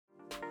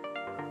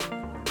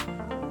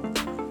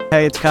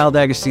Hey, it's Kyle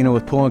D'Agostino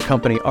with Poole &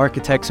 Company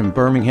Architects in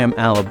Birmingham,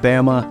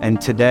 Alabama. And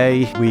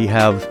today we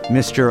have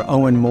Mr.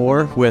 Owen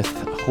Moore with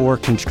Hoar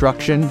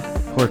Construction.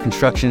 Hoar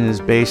Construction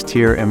is based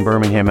here in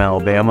Birmingham,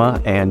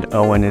 Alabama. And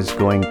Owen is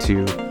going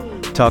to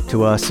talk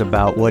to us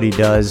about what he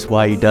does,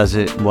 why he does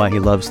it, why he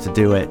loves to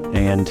do it,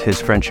 and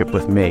his friendship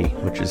with me,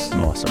 which is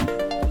awesome.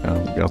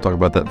 I'll talk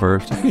about that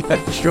first.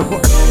 Yeah, sure.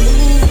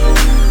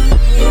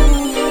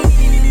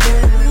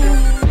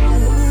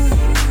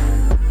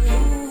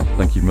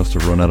 I think you must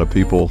have run out of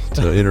people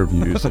to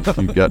interview since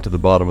you got to the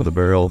bottom of the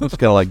barrel. It's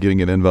kind of like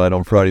getting an invite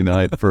on Friday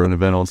night for an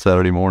event on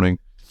Saturday morning.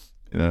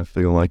 You know,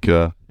 feeling like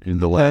you're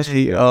the last.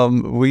 Hey,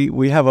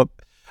 we have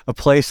a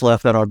place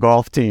left on our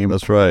golf team.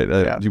 That's right.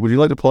 Yeah. Would you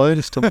like to play?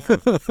 Just tell me.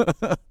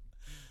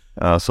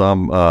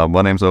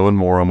 My name's Owen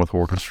Moore. I'm with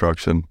Hoar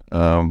Construction.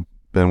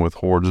 Been with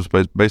Hoar just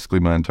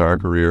basically my entire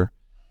career.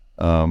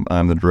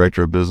 I'm the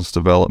director of business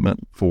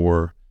development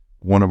for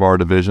one of our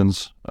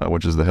divisions,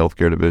 which is the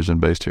healthcare division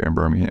based here in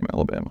Birmingham,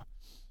 Alabama.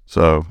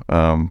 So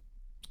I've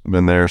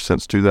been there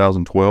since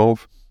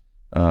 2012.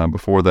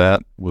 Before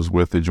that was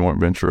with the joint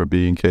venture of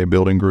B&K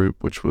Building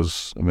Group, which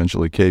was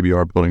eventually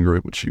KBR Building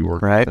Group, which you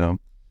worked right.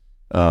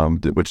 Who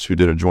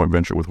did a joint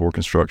venture with Hoar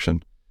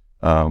Construction.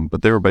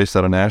 But they were based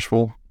out of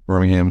Nashville.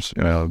 Birmingham's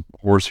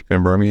Hoar's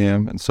in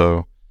Birmingham, and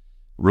so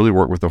really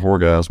worked with the Hoar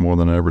guys more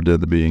than I ever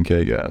did the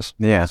B&K guys.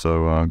 Yeah.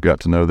 So got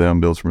to know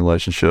them, build some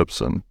relationships,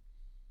 and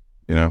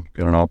got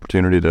an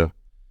opportunity to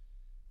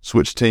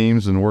switch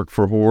teams and work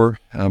for Hoar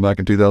back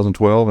in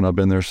 2012, and I've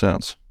been there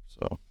since.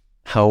 So,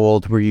 how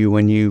old were you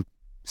when you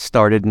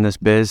started in this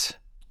biz?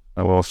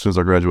 Well, as soon as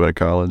I graduated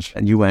college.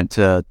 And you went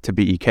to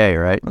BEK,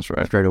 right? That's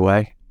right. Straight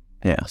away?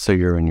 Yeah, so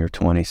you're in your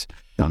 20s.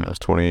 I was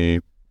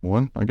 21,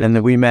 I guess. And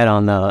then we met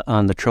on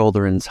the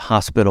Children's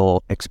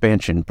Hospital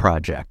expansion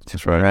project.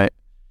 That's right. Right?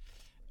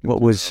 What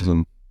was...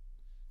 So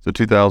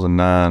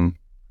 2009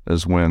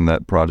 is when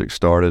that project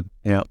started.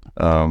 Yeah.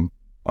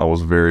 I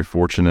was very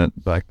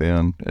fortunate back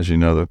then. As you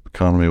know, the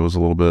economy was a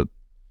little bit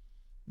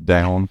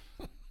down.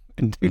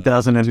 In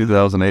 2008,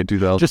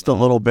 2000. Just a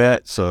little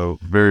bit. So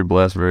very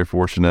blessed, very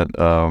fortunate.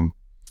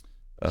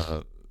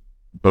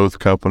 Both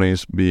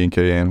companies,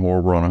 B&K and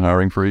Hoar, were on a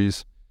hiring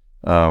freeze.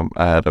 I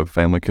had a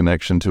family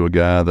connection to a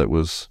guy that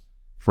was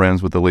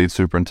friends with the lead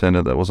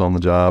superintendent that was on the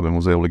job and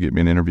was able to get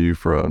me an interview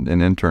for an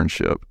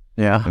internship.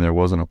 Yeah. And there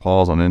wasn't a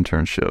pause on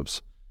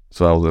internships.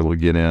 So I was able to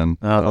get in.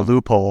 A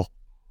loophole.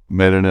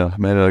 Made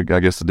I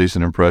guess, a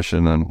decent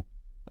impression, and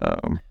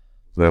was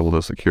able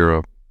to secure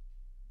a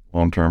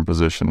long-term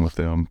position with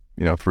them,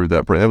 through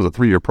that. It was a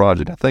 3-year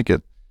project. I think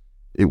it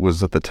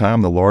was at the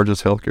time the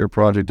largest healthcare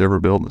project ever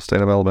built in the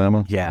state of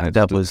Alabama. Yeah,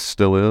 still is.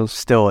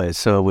 Still is.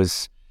 So it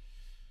was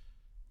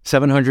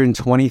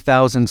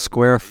 720,000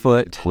 square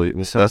foot.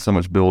 That's how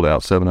much build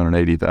out,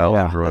 780,000.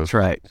 Yeah, gross. That's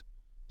right.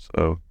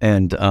 So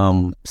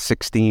and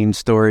 16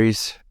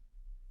 stories.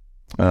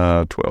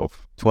 12.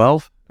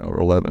 12 or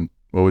 11.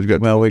 Well, we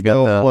got the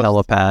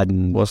helipad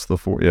and what's the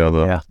four? Yeah,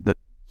 the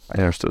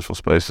interstitial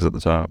spaces at the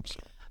time.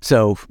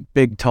 So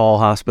big, tall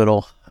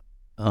hospital,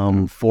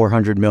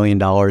 $400 million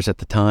at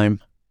the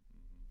time.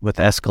 With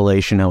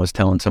escalation, I was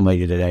telling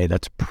somebody today,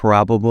 that's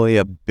probably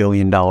 $1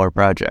 billion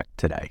project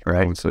today,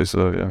 right? I would say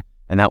so, yeah.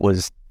 And that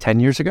was 10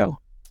 years ago?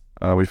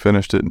 We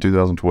finished it in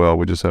 2012.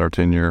 We just had our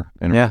 10-year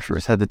anniversary. Yeah,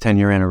 just had the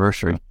 10-year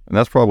anniversary. Yeah. And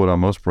that's probably what I'm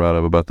most proud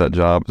of about that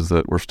job is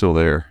that we're still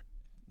there.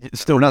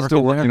 We're not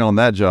still working on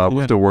that job. Yeah.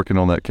 We're still working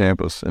on that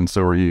campus, and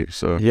so are you.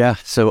 So yeah.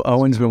 So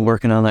Owen's been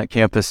working on that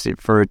campus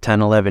for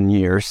 10, 11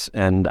 years,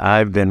 and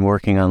I've been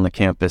working on the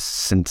campus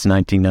since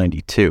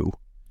 1992.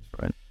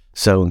 Right.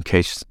 So in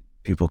case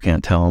people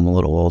can't tell, I'm a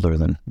little older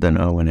than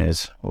Owen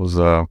is. I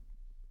was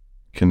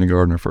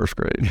kindergarten or first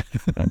grade,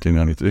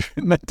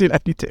 1992.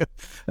 1992.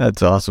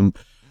 That's awesome.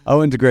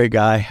 Owen's a great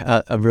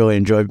guy. I've really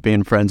enjoyed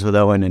being friends with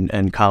Owen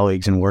and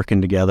colleagues and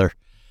working together.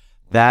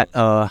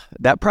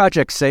 That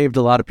project saved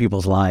a lot of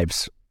people's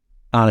lives,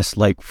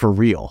 honestly, like for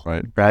real,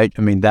 right?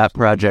 I mean, that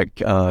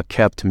project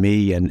kept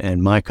me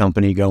and my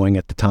company going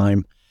at the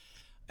time,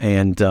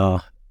 and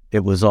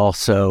it was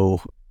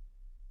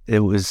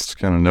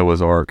kind of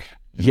Noah's Ark.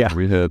 Yeah,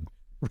 we had.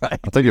 Right.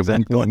 I think at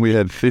one point we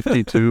had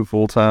 52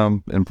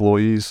 full-time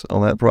employees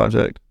on that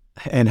project.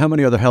 And how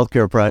many other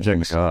healthcare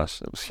projects? Oh my gosh,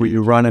 that was were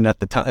you running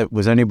at the time?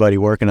 Was anybody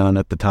working on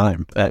at the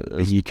time at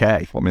UK?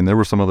 I mean, there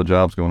were some other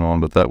jobs going on,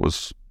 but that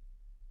was it.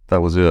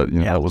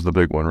 That was the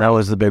big one. Right? That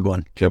was the big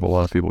one. Kept a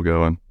lot of people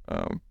going.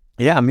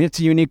 Yeah, I mean, it's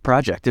a unique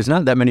project. There's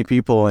not that many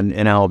people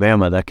in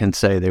Alabama that can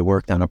say they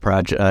worked on a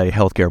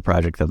healthcare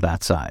project of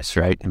that size,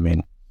 right? I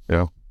mean,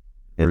 yeah,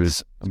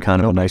 it's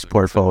kind of a nice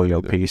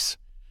portfolio piece,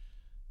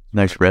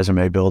 nice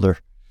resume builder.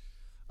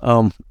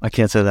 I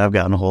can't say that I've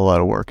gotten a whole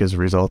lot of work as a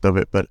result of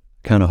it, but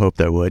kind of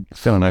hoped I would.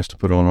 It's kind of nice to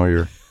put on all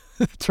your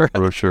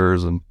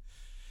brochures and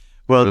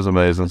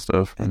resumes and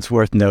stuff. It's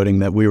worth noting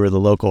that we were the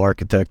local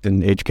architect,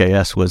 and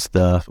HKS was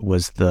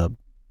the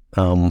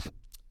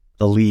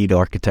lead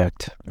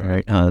architect,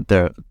 right?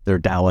 Their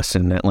Dallas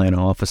and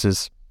Atlanta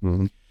offices,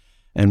 mm-hmm.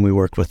 and we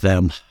worked with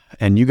them.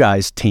 And you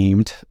guys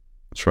teamed.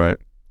 That's right.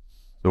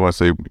 So when I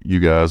say you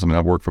guys, I mean,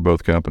 I've worked for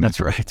both companies.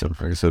 That's right. So,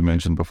 like I said,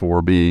 mentioned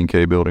before,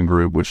 B&K Building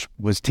Group, which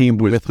was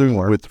teamed with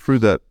Moore. Through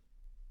that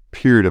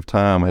period of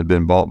time, had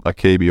been bought by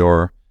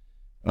KBR,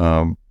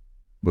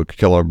 with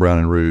Kellogg Brown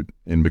and Root,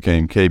 and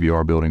became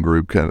KBR Building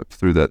Group kind of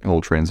through that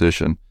whole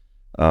transition.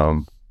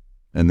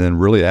 And then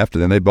really after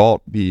then, they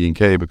bought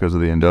B&K because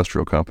of the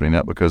industrial company,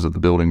 not because of the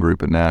building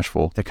group in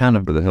Nashville. They kind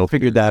of for the health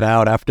figured that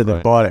out after they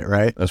bought it,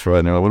 right? That's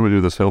right. Now, what do we do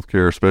with this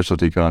healthcare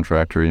specialty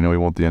contractor? We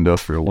want the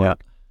industrial one. Yeah.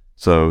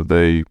 So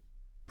they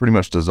pretty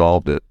much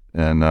dissolved it,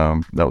 and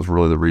that was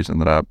really the reason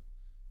that I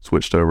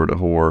switched over to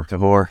Hoar.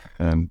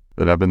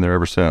 But I've been there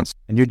ever since.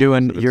 And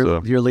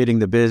you're leading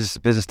the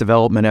business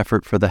development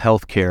effort for the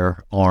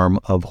healthcare arm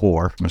of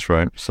Hoar. That's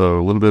right. So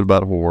a little bit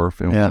about Hoar, if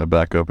you want to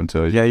back up and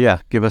tell you. Yeah.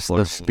 Give us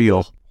the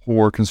spiel.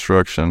 Hoar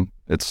Construction.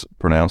 It's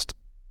pronounced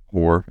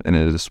Hoar, and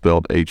it is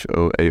spelled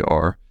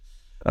Hoar.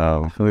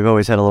 We've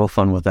always had a little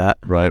fun with that.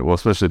 Right. Well,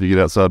 especially if you get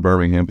outside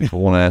Birmingham, people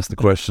want to ask the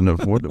question of,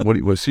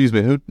 excuse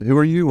me, who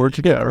are you? Where'd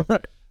you get?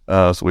 Right.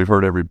 So we've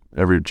heard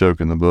every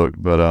joke in the book.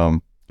 But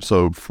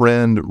so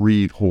friend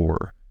Reed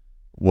Hoar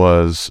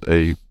was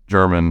a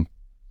German,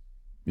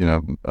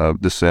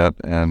 descent,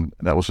 and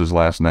that was his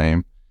last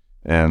name,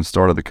 and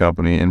started the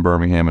company in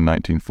Birmingham in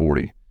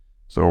 1940.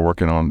 So we're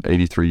working on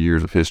 83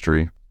 years of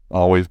history.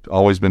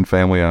 Always been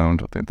family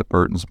owned. I think the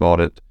Burtons bought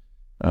it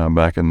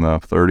back in the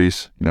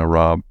 30s.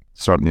 Rob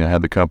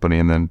had the company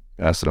and then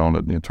passed it on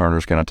to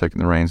Turner's kind of taking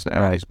the reins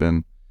now. Right. He's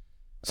been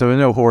so there's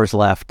no Hoar's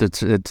left. It's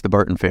the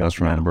Burton family. That's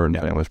right. The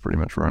Burton family's pretty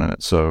much running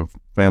it. So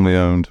family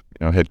owned.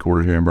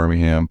 Headquartered here in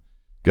Birmingham.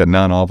 Got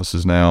 9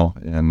 offices now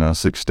in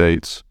 6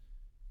 states,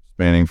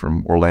 spanning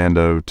from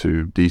Orlando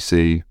to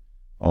D.C.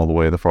 all the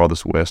way the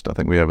farthest west. I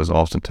think we have is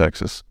Austin,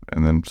 Texas,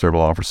 and then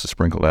several offices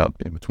sprinkled out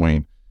in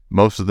between.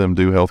 Most of them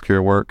do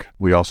healthcare work.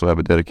 We also have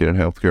a dedicated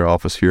healthcare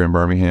office here in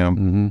Birmingham.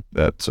 Mm-hmm.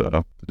 That's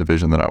the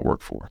division that I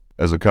work for.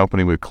 As a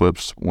company, we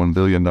eclipsed $1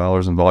 billion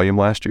in volume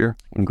last year.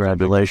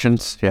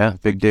 Congratulations. Yeah,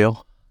 big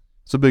deal.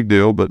 It's a big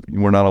deal, but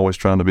we're not always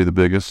trying to be the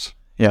biggest.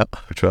 Yep.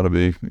 We try to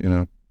be,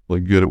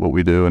 really good at what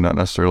we do and not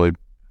necessarily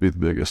be the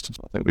biggest.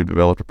 I think we've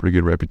developed a pretty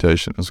good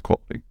reputation as a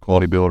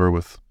quality builder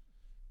with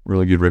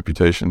really good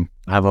reputation.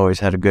 I've always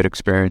had a good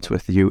experience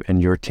with you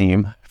and your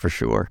team, for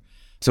sure.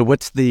 So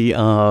what's the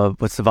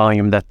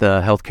volume that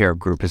the healthcare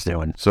group is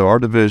doing? So our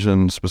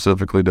division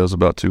specifically does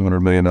about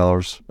 $200 million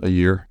a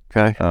year.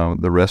 Okay.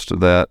 The rest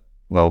of that,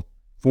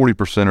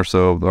 40% or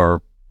so of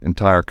our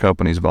entire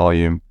company's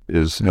volume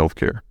is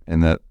healthcare,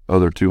 and that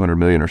other $200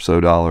 million or so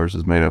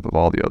is made up of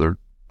all the other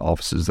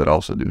offices that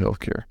also do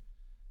healthcare.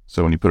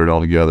 So when you put it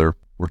all together,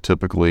 we're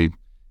typically,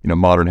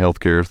 modern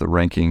healthcare is the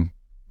ranking,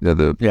 kind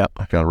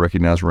of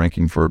recognized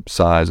ranking for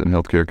size in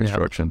healthcare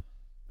construction.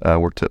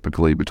 We're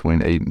typically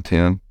between 8 and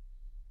 10.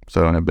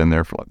 So I've been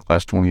there for the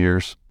last 20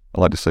 years.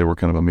 I like to say we're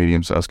kind of a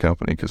medium-sized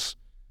company because,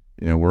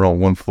 we're on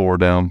one floor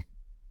down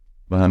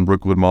behind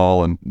Brookwood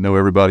Mall and know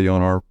everybody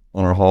on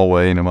our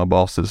hallway. My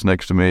boss sits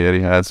next to me.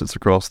 Eddie Hyde sits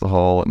across the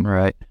hall,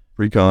 and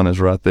Recon is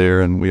right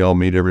there, and we all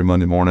meet every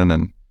Monday morning.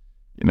 And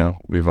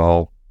we've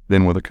all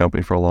been with the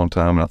company for a long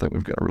time, and I think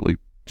we've got a really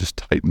just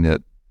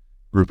tight-knit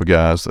group of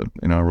guys that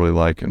I really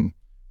like and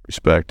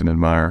respect and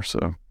admire.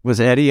 So was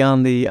Eddie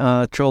on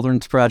the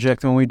children's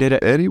project when we did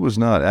it? Eddie was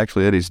not.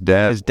 Actually, Eddie's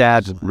dad. His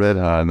dad, Red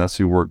High, and that's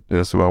who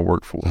I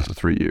worked for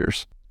 3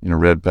 years.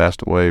 Red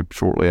passed away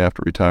shortly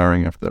after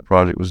retiring, after that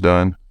project was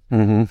done.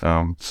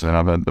 Mm-hmm. So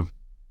I've had the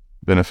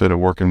benefit of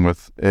working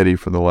with Eddie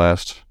for the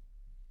last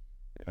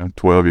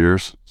 12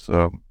 years.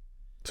 So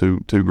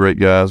two great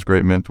guys,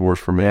 great mentors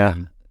for me. Yeah,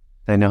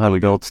 they know how to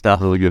build stuff.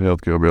 Really good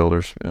healthcare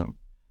builders. Yeah.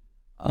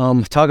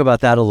 Talk about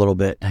that a little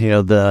bit.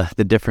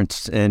 The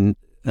difference in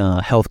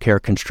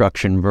healthcare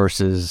construction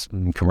versus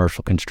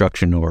commercial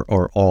construction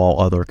or all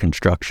other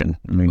construction.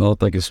 I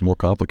think it's more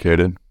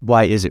complicated.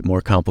 Why is it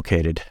more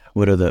complicated?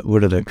 What are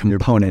the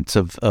components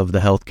of the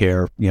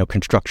healthcare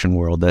construction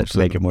world that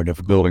make it more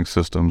difficult? Building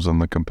systems and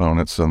the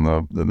components and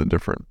the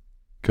different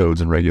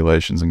codes and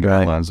regulations and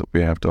guidelines that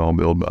we have to all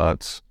build by.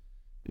 It's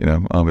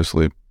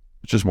obviously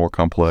it's just more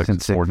complex,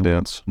 it's more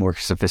dense, more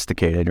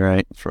sophisticated,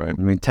 right? That's right.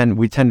 We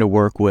tend to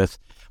work with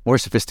more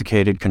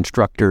sophisticated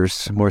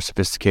constructors, more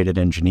sophisticated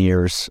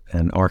engineers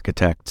and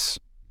architects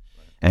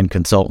and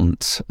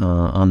consultants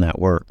on that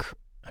work.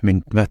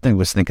 I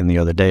was thinking the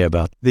other day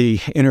about the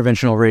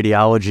interventional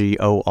radiology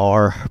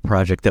OR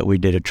project that we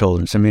did at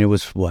Children's. It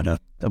was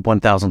a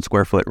 1,000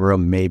 square foot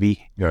room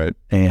maybe, right?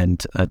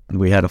 And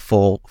we had a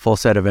full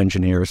set of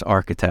engineers,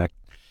 architect,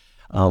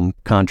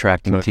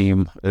 contracting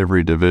team,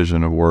 every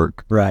division of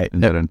work, right?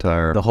 In that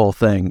entire the whole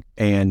thing,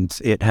 and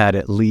it had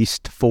at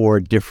least 4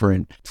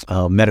 different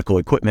medical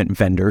equipment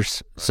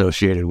vendors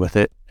associated with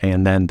it,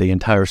 and then the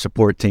entire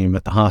support team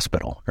at the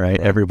hospital, right?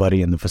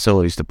 Everybody in the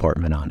facilities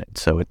department on it.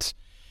 So it's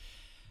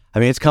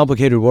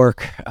complicated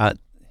work.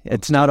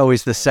 It's not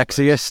always the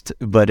sexiest,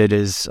 but it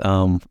is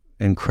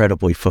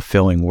incredibly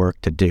fulfilling work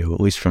to do,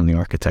 at least from the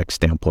architect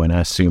standpoint.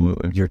 I assume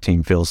your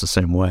team feels the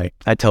same way.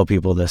 I tell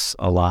people this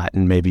a lot,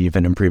 and maybe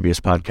even in previous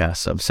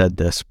podcasts I've said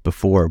this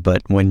before,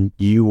 but when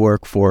you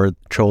work for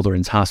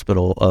Children's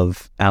Hospital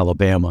of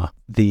Alabama,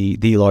 the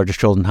largest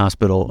children's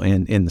hospital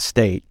in the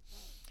state,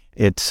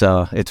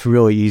 it's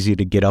really easy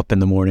to get up in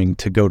the morning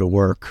to go to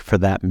work for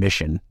that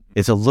mission.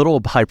 It's a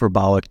little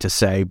hyperbolic to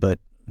say, but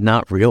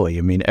not really.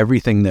 I mean,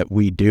 everything that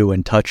we do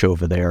and touch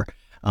over there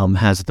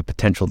has the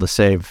potential to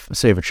save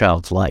a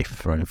child's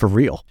life, right, for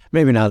real.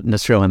 Maybe not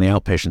necessarily on the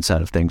outpatient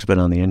side of things, but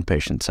on the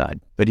inpatient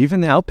side. But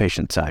even the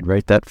outpatient side,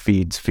 right, that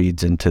feeds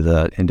into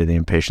the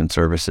inpatient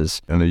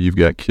services. And you've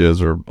got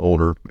kids or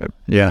older,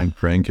 and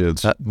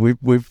grandkids.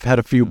 We've had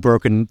a few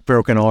broken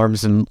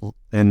arms in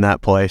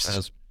that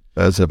place.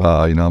 As have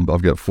I.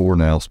 I've got 4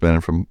 now,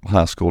 spanning from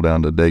high school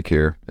down to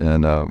daycare,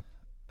 and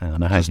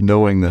just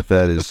knowing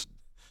that is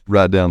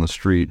right down the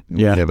street, and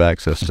we have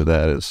access to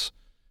that is.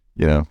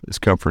 It's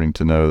comforting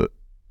to know that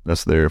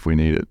that's there if we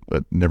need it,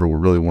 but never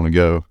really want to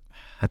go.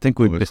 I think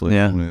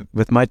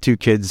with my 2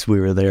 kids, we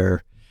were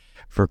there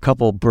for a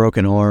couple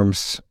broken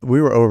arms.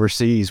 We were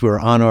overseas. We were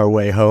on our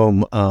way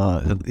home,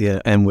 and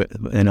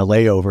in a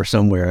layover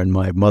somewhere, and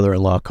my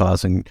mother-in-law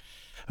causing,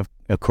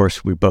 of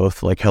course, we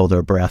both held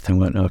our breath and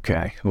went,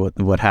 okay,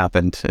 what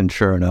happened? And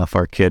sure enough,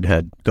 our kid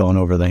had gone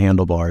over the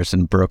handlebars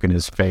and broken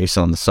his face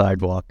on the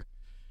sidewalk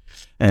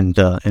and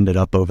ended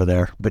up over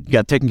there, but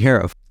got taken care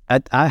of.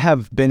 I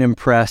have been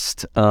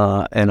impressed,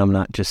 and I'm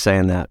not just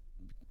saying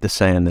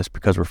this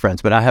because we're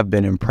friends, but I have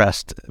been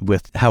impressed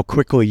with how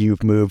quickly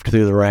you've moved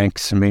through the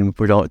ranks. I mean,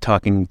 we're not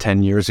talking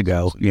 10 years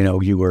ago.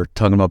 You were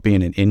talking about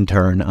being an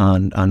intern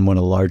on one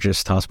of the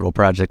largest hospital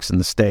projects in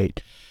the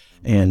state,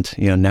 and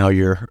now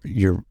you're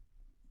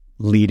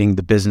leading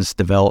the business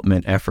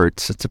development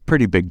efforts. It's a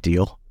pretty big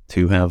deal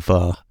to have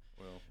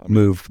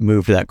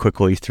moved that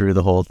quickly through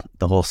the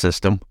whole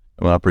system.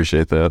 Well, I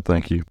appreciate that.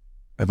 Thank you.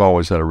 I've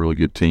always had a really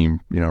good team,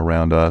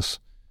 around us.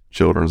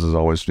 Children's is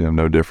always,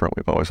 no different.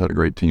 We've always had a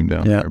great team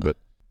down there. But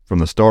from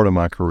the start of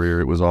my career,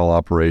 it was all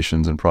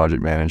operations and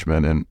project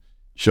management and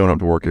showing up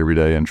to work every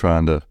day and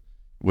trying to,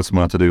 what's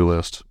my to-do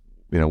list?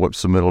 What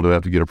submittal do I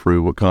have to get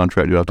approved? What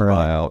contract do I have to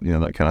buy out?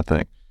 That kind of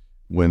thing.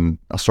 When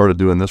I started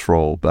doing this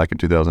role back in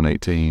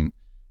 2018,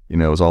 it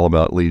was all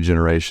about lead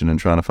generation and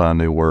trying to find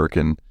new work.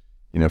 And,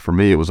 for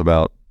me, it was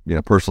about,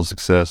 personal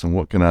success and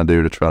what can I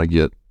do to try to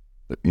get,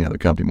 the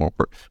company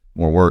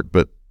more work.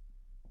 But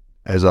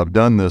as I've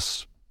done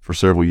this for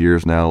several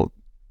years now,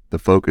 the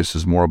focus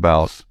is more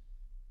about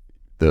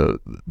the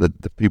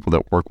people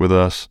that work with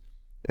us,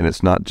 and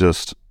it's not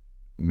just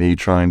me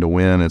trying to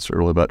win. It's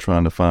really about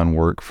trying to find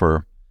work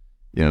for,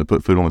 to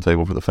put food on the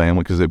table for the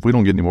family. Because if we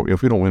don't get any more,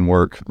 if we don't win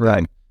work,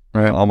 right,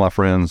 all my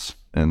friends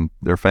and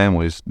their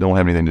families don't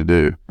have anything to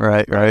do,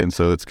 right. And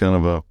so it's kind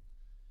of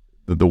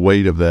the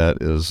weight of that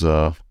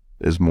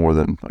is more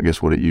than I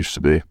guess what it used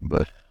to be,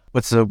 but.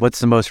 What's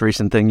the most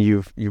recent thing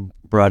you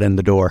brought in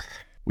the door?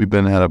 We've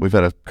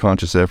had a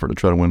conscious effort to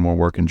try to win more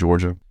work in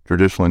Georgia.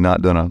 Traditionally,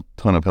 not done a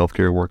ton of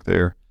healthcare work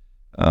there,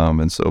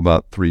 and so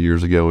about 3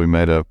 years ago, we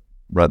made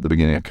right at the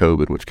beginning of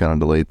COVID, which kind of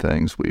delayed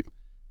things. We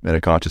made a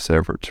conscious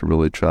effort to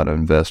really try to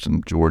invest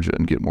in Georgia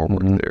and get more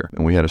work there.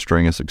 And we had a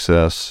string of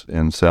success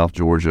in South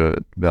Georgia,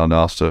 at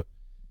Valdosta,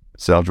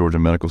 South Georgia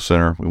Medical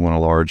Center. We won a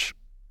large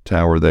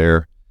tower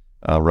there.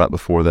 Right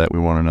before that, we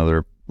won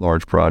another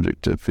large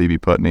project at Phoebe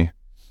Putney.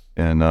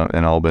 In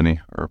Albany,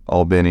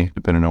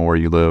 depending on where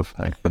you live,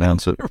 I can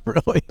pronounce it.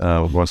 Really?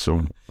 I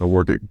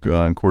worked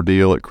in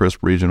Cordele at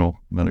Crisp Regional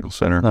Medical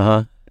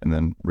Center. And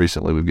then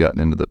recently we've gotten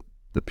into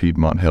the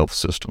Piedmont Health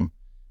System,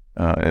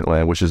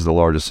 Atlanta, which is the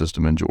largest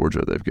system in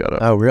Georgia. They've got a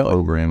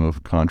program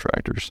of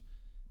contractors.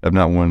 I've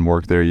not won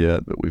work there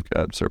yet, but we've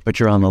got several. But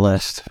you're on the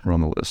list. We're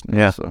on the list now.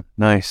 Yeah, so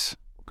nice.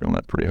 Working on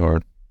that pretty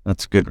hard.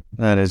 That's good.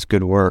 That is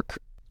good work.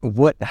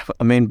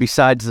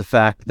 Besides the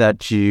fact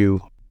that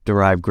you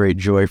derive great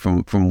joy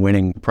from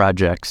winning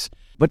projects,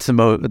 what's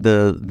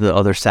the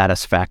other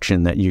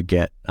satisfaction that you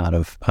get out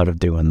of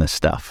doing this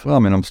stuff? Well,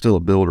 I'm still a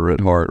builder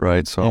at heart,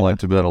 right? So I like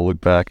to be able to look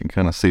back and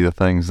kind of see the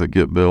things that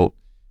get built,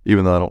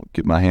 even though I don't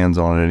get my hands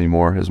on it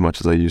anymore as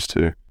much as I used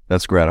to.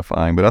 That's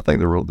gratifying. But I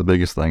think the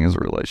biggest thing is the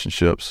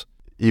relationships.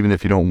 Even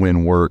if you don't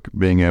win work,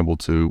 being able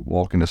to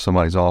walk into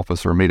somebody's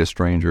office or meet a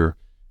stranger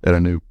at a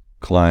new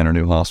client or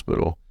new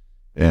hospital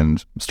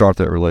and start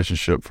that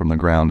relationship from the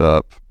ground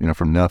up,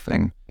 from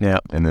nothing. Yeah.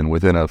 And then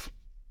within a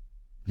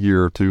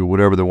year or two,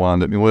 whatever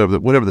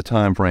the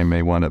time frame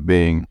may wind up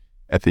being,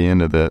 at the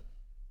end of that,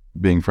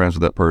 being friends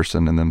with that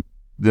person, and then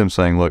them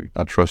saying, "Look,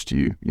 I trust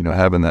you."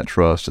 Having that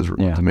trust is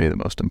to me the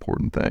most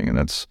important thing, and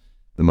that's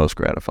the most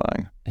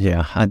gratifying.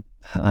 Yeah,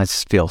 I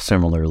feel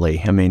similarly.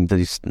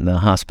 The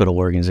hospital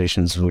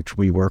organizations which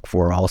we work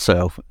for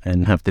also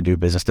and have to do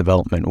business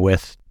development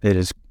with,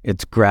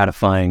 it's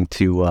gratifying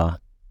to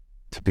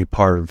be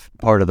part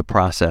of the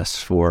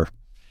process for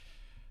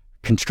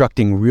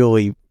constructing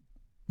really,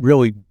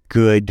 really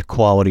good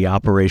quality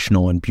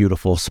operational and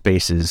beautiful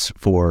spaces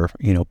for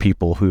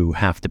people who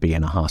have to be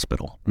in a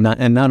hospital. Not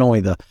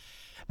only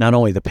not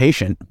only the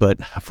patient,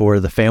 but for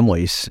the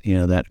families,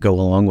 that go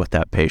along with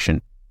that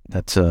patient.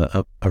 That's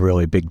a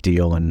really big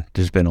deal, and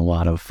there's been a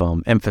lot of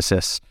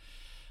emphasis.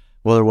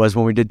 Well, there was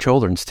when we did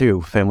children's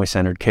too,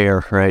 family-centered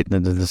care, right? The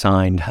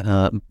design,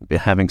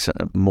 having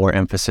more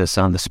emphasis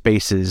on the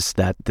spaces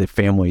that the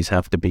families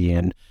have to be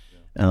in,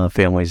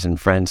 families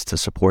and friends to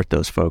support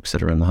those folks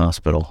that are in the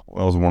hospital.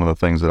 Well, it was one of the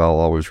things that I'll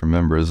always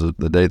remember is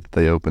the day that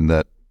they opened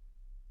that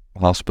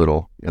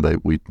hospital.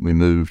 We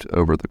moved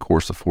over the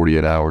course of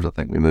 48 hours. I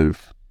think we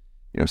moved.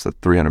 It's a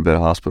 300-bed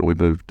hospital. We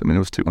moved. I mean, it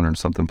was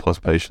 200-something plus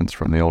patients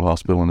from the old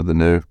hospital into the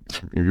new.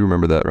 You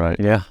remember that, right?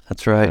 Yeah,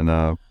 that's right. And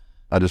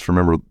I just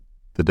remember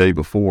the day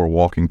before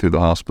walking through the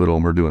hospital,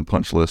 and we're doing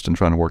punch lists and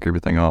trying to work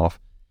everything off,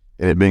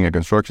 and it being a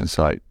construction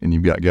site, and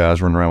you've got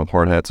guys running around with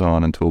hard hats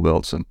on and tool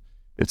belts, and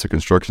it's a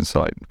construction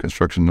site,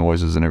 construction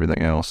noises and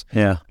everything else.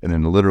 Yeah. And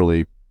then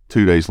literally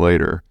 2 days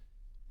later,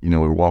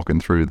 we're walking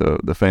through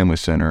the family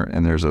center,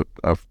 and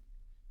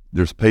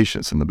there's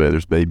patients in the bed,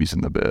 there's babies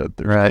in the bed,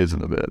 there's kids in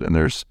the bed, and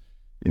there's,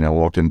 I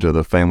walked into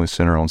the family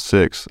center on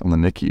 6 on the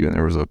NICU, and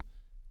there was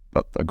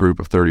a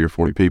group of 30 or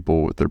 40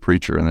 people with their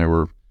preacher, and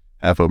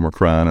half of them were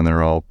crying, and they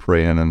were all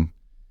praying, and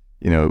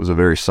it was a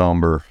very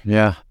somber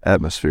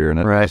atmosphere, and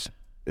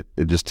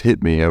it just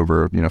hit me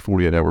over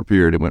 48-hour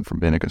period. It went from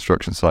being a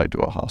construction site to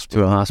a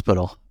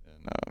hospital.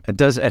 And,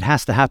 it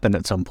has to happen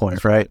at some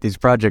point, right? These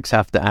projects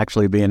have to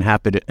actually be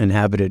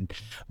inhabited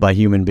by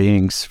human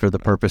beings for the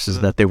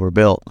purposes that they were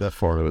built. That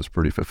part of it's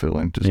pretty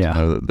fulfilling, just to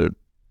know that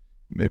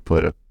they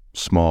played a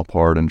small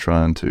part in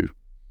trying to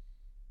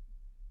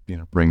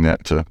bring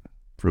that to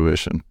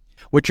fruition.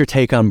 What's your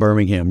take on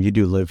Birmingham? You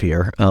do live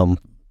here.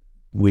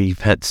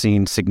 We've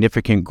seen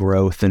significant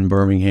growth in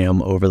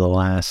Birmingham over the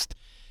last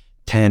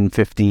 10,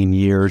 15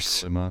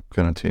 years. My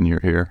kind of tenure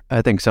here.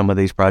 I think some of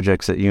these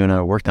projects that you and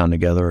I worked on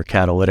together are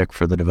catalytic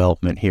for the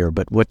development here.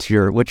 But what's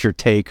your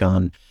take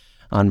on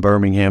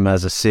Birmingham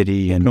as a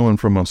city? And going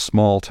from a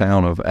small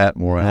town of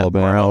Atmore,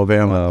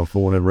 Alabama,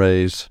 born and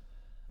raised,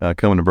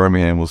 coming to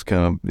Birmingham was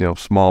kind of,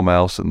 small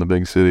mouse in the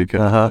big city.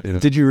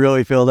 Did you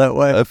really feel that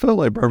way? I felt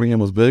like Birmingham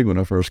was big when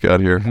I first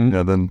got here.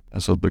 Mm-hmm. Then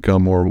as I've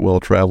become more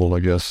well-traveled, I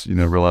guess,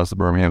 realized that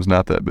Birmingham's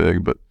not that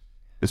big, but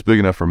it's big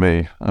enough for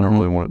me. I don't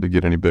really want it to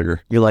get any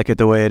bigger. You like it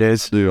the way it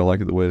is? I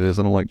like it the way it is.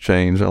 I don't like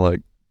change. I like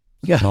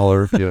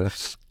smaller.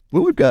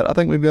 Well, I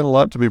think we've got a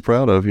lot to be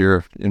proud of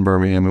here in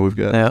Birmingham. And we've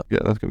got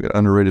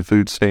underrated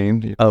food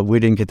scene. We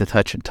didn't get to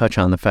touch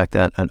on the fact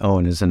that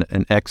Owen is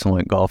an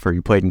excellent golfer.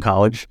 You played in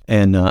college.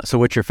 And so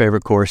what's your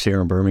favorite course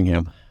here in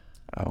Birmingham?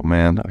 Oh,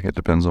 man, it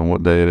depends on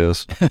what day it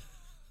is.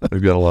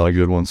 We've got a lot of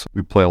good ones.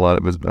 We play a lot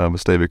at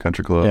Vestavia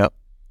Country Club. Yep.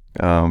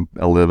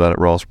 I live out at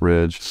Ross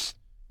Bridge,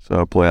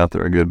 so I play out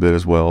there a good bit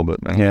as well. But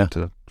I have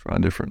to try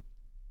different.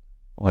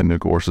 I like new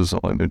courses. I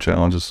like new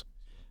challenges.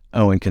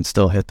 Owen can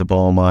still hit the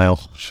ball a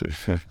mile.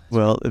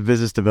 Well,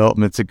 business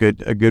development's a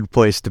good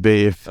place to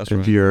be if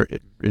you're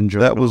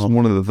enjoying. That was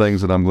one of the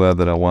things that I'm glad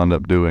that I wound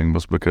up doing,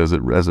 was because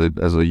as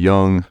a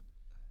young,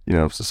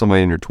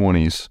 somebody in your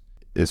 20s,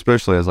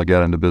 especially as I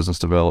got into business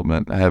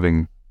development,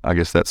 having, I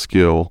guess, that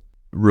skill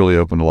really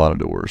opened a lot of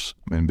doors.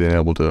 I mean, being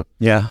able to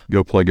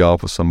go play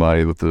golf with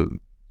somebody with the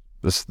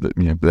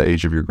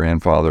age of your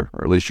grandfather,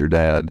 or at least your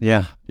dad.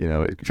 Yeah.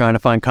 Trying to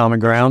find common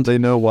ground. They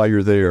know why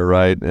you're there,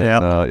 right?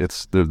 Yeah.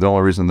 It's the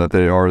only reason that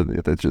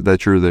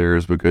that you're there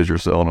is because you're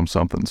selling them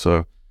something.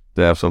 So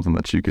to have something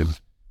that you could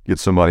get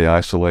somebody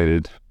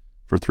isolated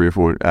for 3 or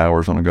 4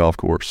 hours on a golf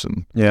course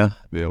and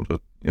be able to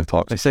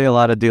talk. They say a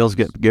lot of deals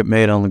get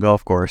made on the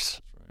golf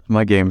course.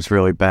 My game's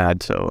really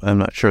bad, so I'm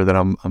not sure that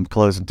I'm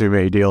closing too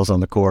many deals on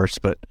the course,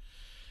 but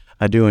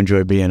I do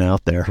enjoy being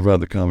out there.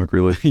 Provide the comic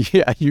relief.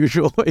 Yeah,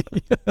 usually.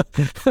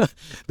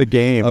 The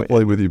game. I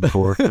played with you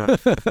before.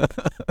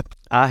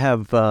 I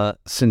have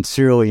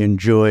sincerely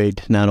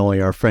enjoyed not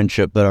only our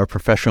friendship, but our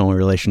professional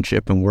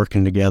relationship and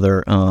working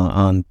together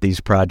on these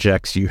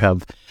projects. You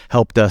have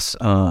helped us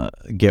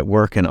get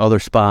work in other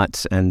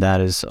spots, and that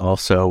is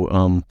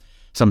also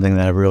something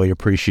that I really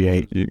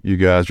appreciate. You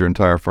guys, your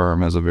entire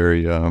firm has a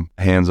very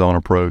hands-on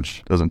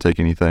approach, doesn't take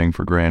anything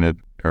for granted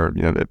or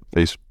at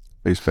face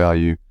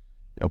value.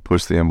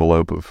 Push the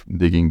envelope of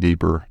digging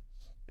deeper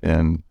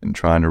and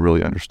trying to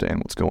really understand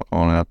what's going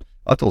on.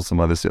 I told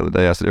somebody this the other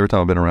day. I said, every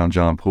time I've been around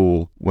John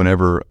Poole,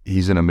 whenever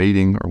he's in a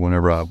meeting or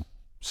whenever I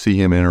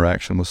see him in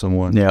interaction with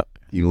someone,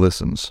 he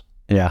listens.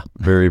 Yeah.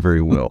 Very,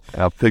 very well.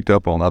 I've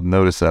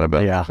noticed that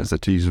about him, is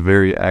that he's a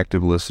very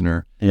active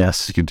listener.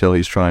 Yes. You can tell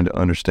he's trying to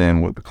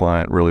understand what the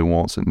client really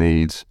wants and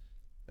needs.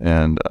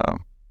 And, I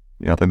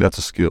think that's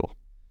a skill.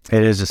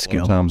 It is a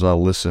skill. Sometimes I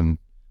listen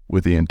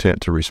with the intent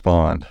to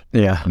respond,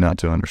 not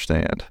to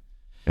understand.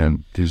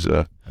 And he's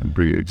a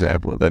pretty good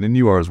example of that, and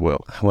you are as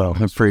well. Well,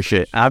 I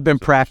appreciate it. I've been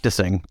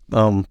practicing.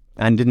 I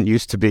didn't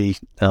used to be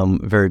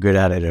very good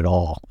at it at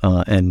all.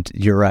 And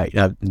you're right.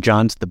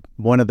 John's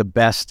one of the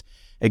best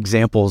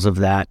examples of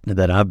that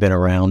I've been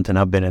around, and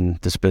I've been in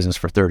this business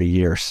for 30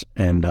 years.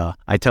 And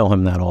I tell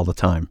him that all the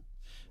time.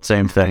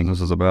 Same thing. This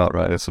is about,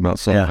 right? It's about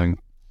solving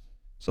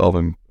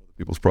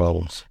people's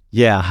problems.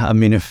 Yeah, I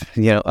mean, if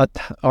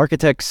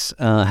architects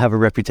have a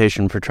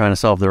reputation for trying to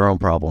solve their own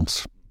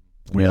problems.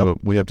 We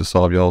have to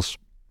solve y'all's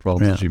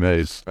problems that you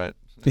made, right?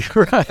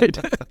 Right.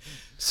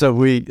 So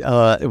we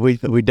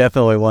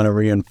definitely want to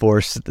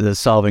reinforce the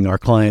solving our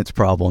clients'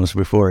 problems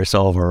before we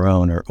solve our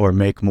own, or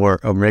make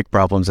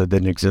problems that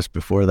didn't exist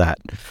before that.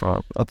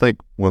 I think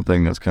one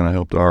thing that's kind of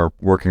helped our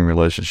working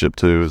relationship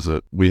too is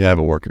that we have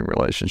a working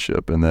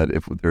relationship, and that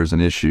if there's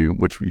an issue,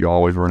 which you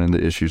always run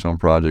into issues on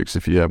projects,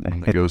 if you have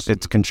one that goes,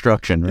 it's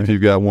construction. Right? If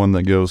you've got one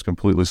that goes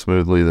completely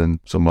smoothly, then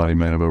somebody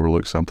may have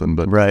overlooked something.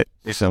 But right.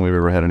 Anytime we've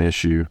ever had an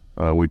issue,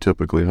 we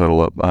typically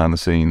huddle up behind the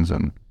scenes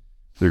and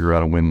figure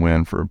out a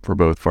win-win for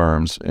both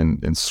firms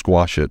and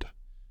squash it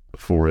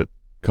before it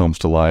comes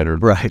to light or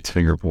right.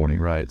 finger pointing.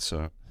 Right.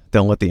 So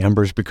don't let the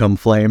embers become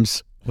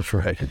flames. That's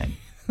right.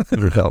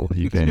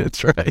 You can.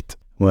 That's right.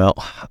 Well,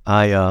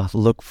 I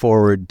look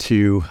forward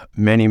to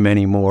many,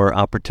 many more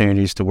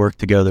opportunities to work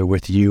together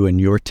with you and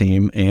your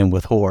team and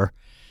with Hoar.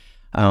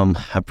 I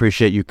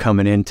appreciate you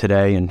coming in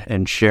today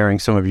and sharing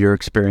some of your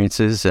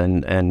experiences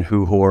and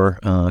who Hoar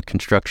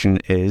Construction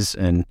is,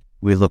 and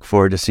we look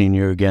forward to seeing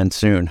you again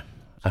soon.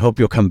 I hope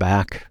you'll come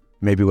back.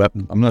 Maybe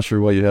I'm not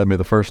sure why you had me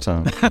the first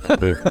time.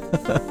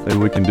 Maybe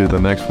we can do the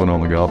next one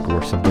on the golf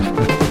course.